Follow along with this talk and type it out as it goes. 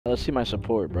Let's see my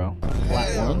support, bro.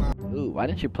 Flat one. Ooh, why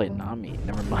didn't you play Nami?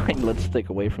 Never mind. Let's stick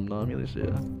away from Nami. Let's see.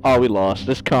 Oh, we lost.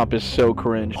 This comp is so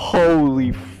cringe.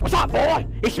 Holy f. What's up, boy?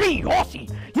 It's me, Horsey.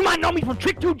 You might know me from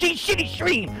Trick 2G Shitty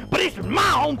Stream, but it's my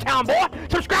hometown, boy.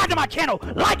 Subscribe to my channel.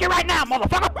 Like it right now,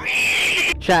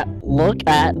 motherfucker. Chat, look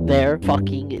at their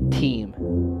fucking team.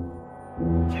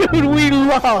 Dude, we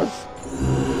lost.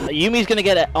 Yumi's gonna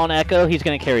get it on Echo. He's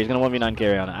gonna carry. He's gonna 1v9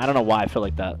 carry on it. I don't know why I feel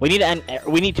like that. We need to end.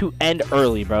 We need to end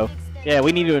early, bro. Yeah,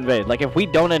 we need to invade. Like, if we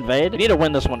don't invade, we need to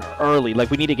win this one early.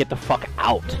 Like, we need to get the fuck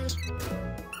out.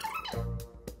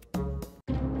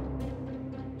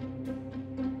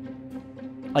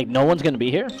 Like, no one's gonna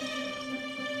be here?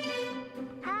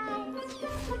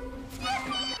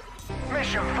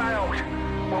 Mission failed.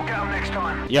 We'll get them next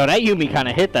time. Yo, that Yumi kind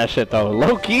of hit that shit, though.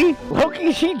 Low-key,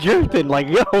 she drifted. Like,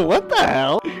 yo, what the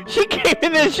hell? She came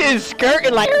in this shit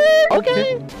skirting like,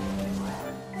 okay.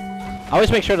 I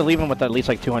always make sure to leave him with at least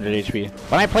like 200 HP.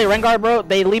 When I play Rengar, bro,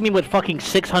 they leave me with fucking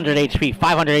 600 HP,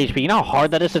 500 HP. You know how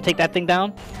hard that is to take that thing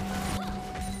down?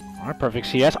 Our perfect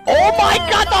CS. Oh my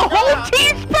god, the whole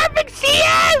team's perfect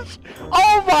CS!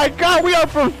 Oh my god, we are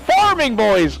performing,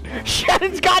 boys!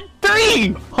 Shannon's got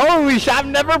 3! Holy shit, I've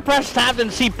never pressed tab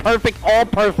and see perfect, all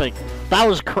perfect. That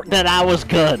was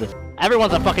good.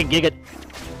 Everyone's a fucking giga.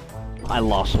 I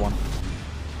lost one.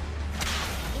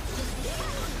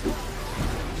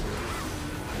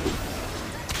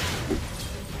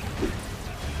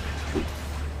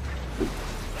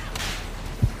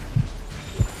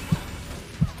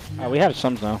 We have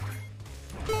some now.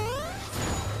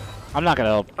 I'm not gonna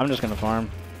help. I'm just gonna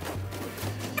farm.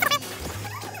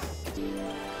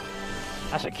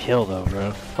 That's a kill though,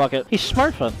 bro. Fuck it. He's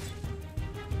smartphone.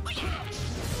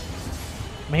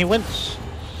 I mean, he wins.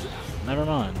 Never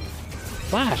mind.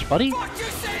 Flash, buddy.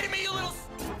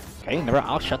 Okay, never.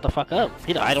 I'll shut the fuck up.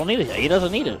 I don't need it. He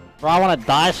doesn't need it. Bro, I want to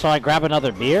die, so I grab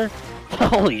another beer.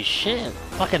 Holy shit!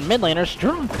 Fucking mid laner's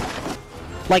drunk.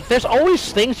 Like, there's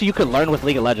always things you could learn with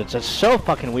League of Legends. It's so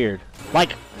fucking weird.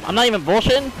 Like, I'm not even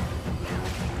bullshitting.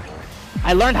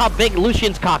 I learned how big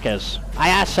Lucian's cock is. I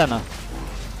asked Senna.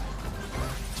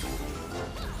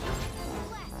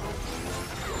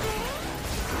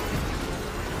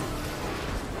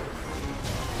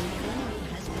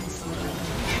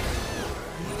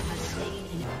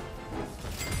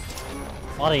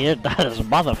 What are you? That is a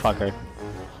motherfucker.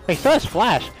 Wait, so is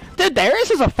Flash. Dude, Darius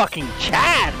is a fucking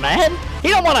Chad, man. He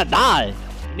don't want to die.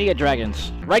 We need to get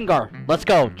dragons. Rengar, let's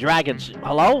go. Dragons.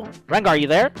 Hello? Rengar, you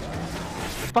there?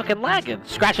 Fucking lagging.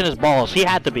 Scratching his balls. He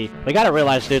had to be. We gotta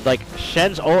realize, dude, like,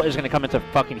 Shen's ult is gonna come into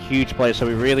fucking huge play, so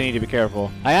we really need to be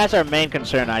careful. That's our main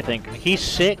concern, I think. He's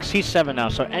 6, he's 7 now,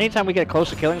 so anytime we get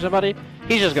close to killing somebody,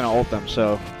 he's just gonna ult them,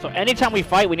 so anytime we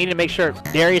fight, we need to make sure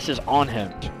Darius is on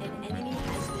him.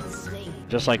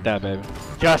 Just like that, baby.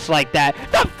 Just like that.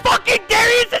 The fucking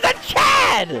Darius is a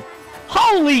Chad!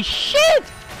 Holy shit!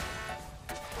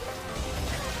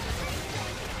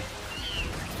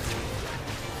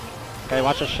 Okay,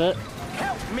 watch this shit.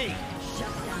 Help me.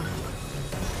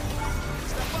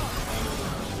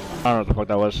 I don't know what the fuck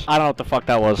that was. I don't know what the fuck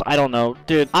that was. I don't know.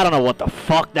 Dude, I don't know what the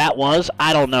fuck that was.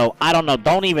 I don't know. I don't know.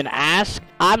 Don't even ask.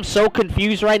 I'm so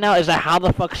confused right now as to how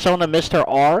the fuck Sona missed her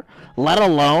R, let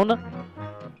alone...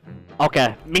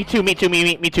 Okay, me too, me too. Me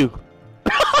too.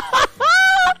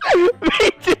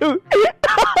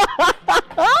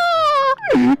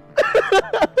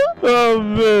 Oh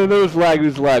man, that was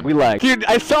lag, we lagged. Dude,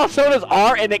 I saw Sona's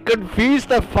R and it confused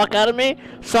the fuck out of me.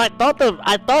 So I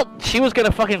thought she was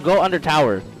gonna fucking go under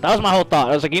tower. That was my whole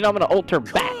thought. I was like, you know, I'm gonna ult her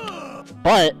back.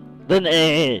 But then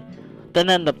then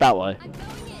end up that way.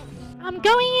 I'm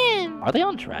going in. Are they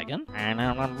on dragon? Let me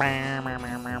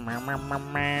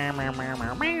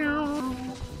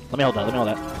hold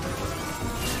that.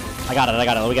 I got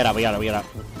it. We get out.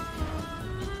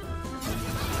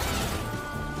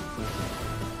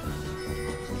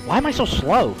 Why am I so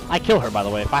slow? I kill her, by the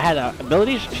way. If I had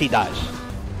abilities, she dies.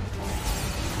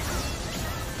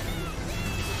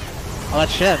 Oh,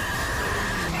 that's Shen.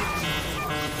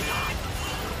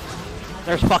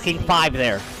 There's fucking 5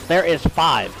 there. There is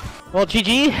 5. Well,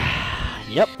 GG.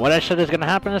 Yep, what I said is gonna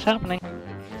happen is happening.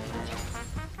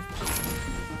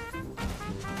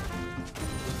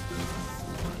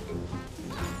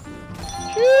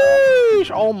 Sheesh.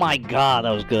 Oh my god, that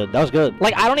was good. That was good.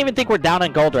 Like, I don't even think we're down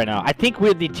in gold right now. I think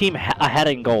we're the team ahead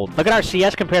in gold. Look at our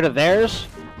CS compared to theirs.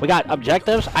 We got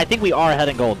objectives. I think we are ahead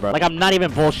in gold, bro. Like, I'm not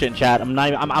even bullshitting, chat. I'm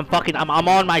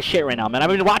on my shit right now, man. I've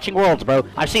been watching Worlds, bro.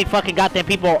 I've seen fucking goddamn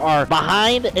people are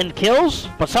behind in kills,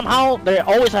 but somehow they're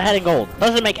always ahead in gold.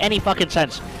 Doesn't make any fucking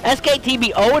sense. SKT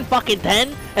be 0 and fucking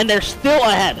 10, and they're still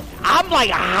ahead. I'm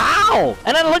like, how?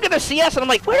 And then I look at the CS, and I'm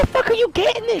like, where the fuck are you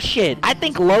getting this shit? I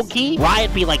think low-key,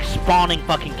 Riot be like spawning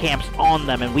fucking camps on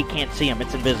them, and we can't see them.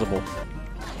 It's invisible.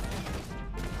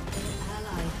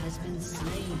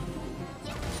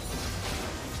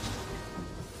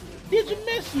 Did you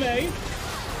miss me?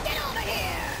 Get over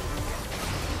here!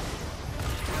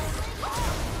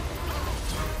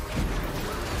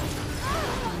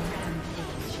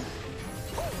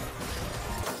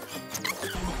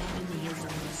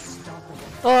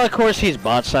 Oh, of course he's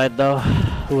bot side, though.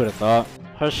 Who would have thought?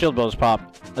 Her shield bow's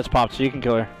popped. That's popped, so you can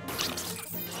kill her.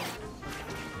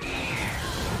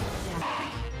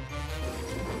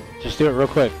 Just do it real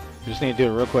quick. You just need to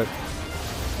do it real quick.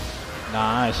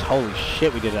 Nice. Holy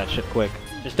shit, we did that shit quick.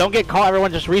 Just don't get caught,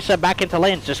 everyone. Just reset back into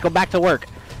lanes. Just go back to work.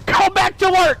 Go back to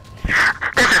work!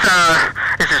 This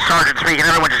is Sergeant speaking.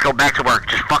 Everyone just go back to work.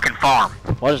 Just fucking farm.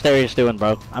 What is Darius doing,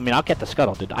 bro? I mean, I'll get the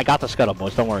scuttle, dude. I got the scuttle,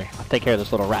 boys. Don't worry. I'll take care of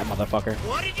this little rat motherfucker.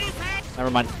 What did you say?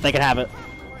 Never mind. They can have it.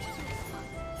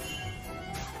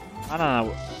 I don't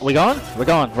know. We going? We're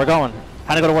going. We're going.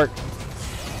 How to go to work?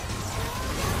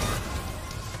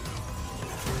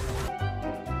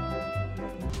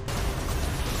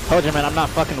 Told you, man, I'm not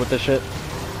fucking with this shit.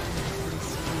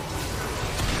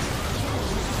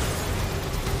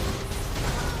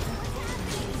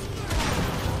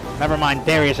 Never mind,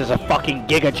 Darius is a fucking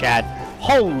giga chad.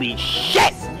 Holy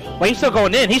shit! Wait, he's still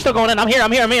going in. He's still going in. I'm here.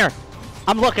 I'm here. I'm here.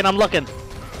 I'm looking. I'm looking.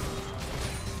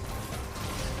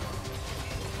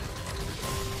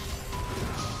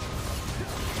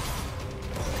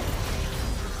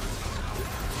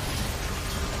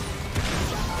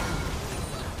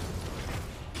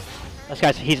 This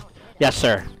guy's, yes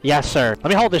sir, yes sir. Let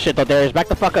me hold this shit though, Darius. Back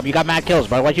the fuck up. You got mad kills,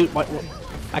 bro. Back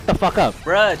the fuck up.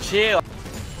 Bruh, chill.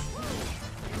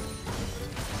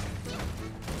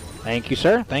 Thank you,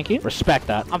 sir. Thank you. Respect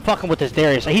that. I'm fucking with this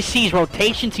Darius. He sees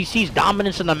rotations. He sees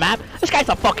dominance in the map. This guy's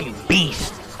a fucking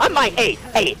beast. I'm like,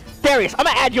 hey, Darius, I'm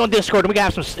gonna add you on Discord and we can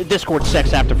have some Discord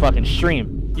sex after fucking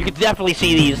stream. You can definitely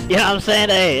see these. You know what I'm saying?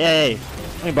 Hey.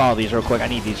 Let me borrow these real quick. I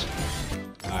need these.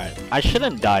 Alright. I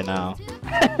shouldn't die now.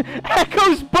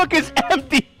 Echo's book is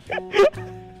empty.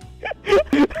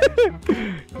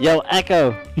 Yo,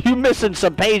 Echo, you missing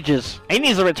some pages. He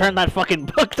needs to return that fucking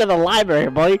book to the library,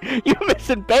 boy. You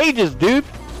missing pages, dude.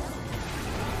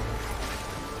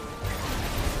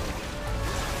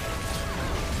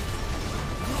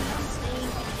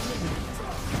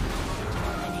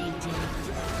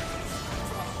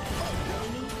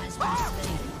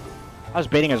 I was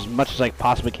baiting as much as I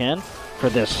possibly can for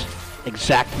this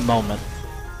exact moment.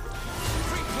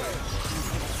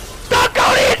 Don't go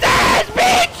to his ass,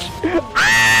 bitch!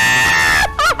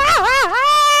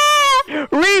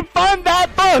 Refund that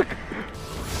book!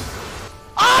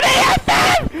 Oh, the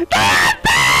FM! The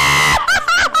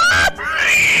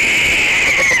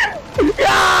FM!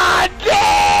 God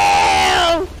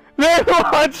damn! They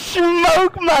want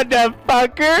smoke,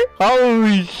 motherfucker!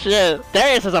 Holy shit.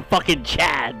 Darius is a fucking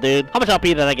Chad, dude. How much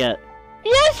LP did I get?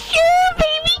 Yes, sure,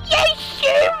 baby! Yes,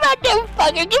 sure,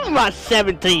 motherfucker! Give me my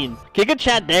 17. Giga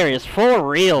Chad Darius, for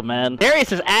real, man.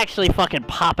 Darius is actually fucking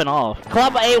popping off.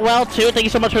 Club A well, too. Thank you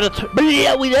so much for the...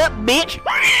 Yeah, we up, bitch!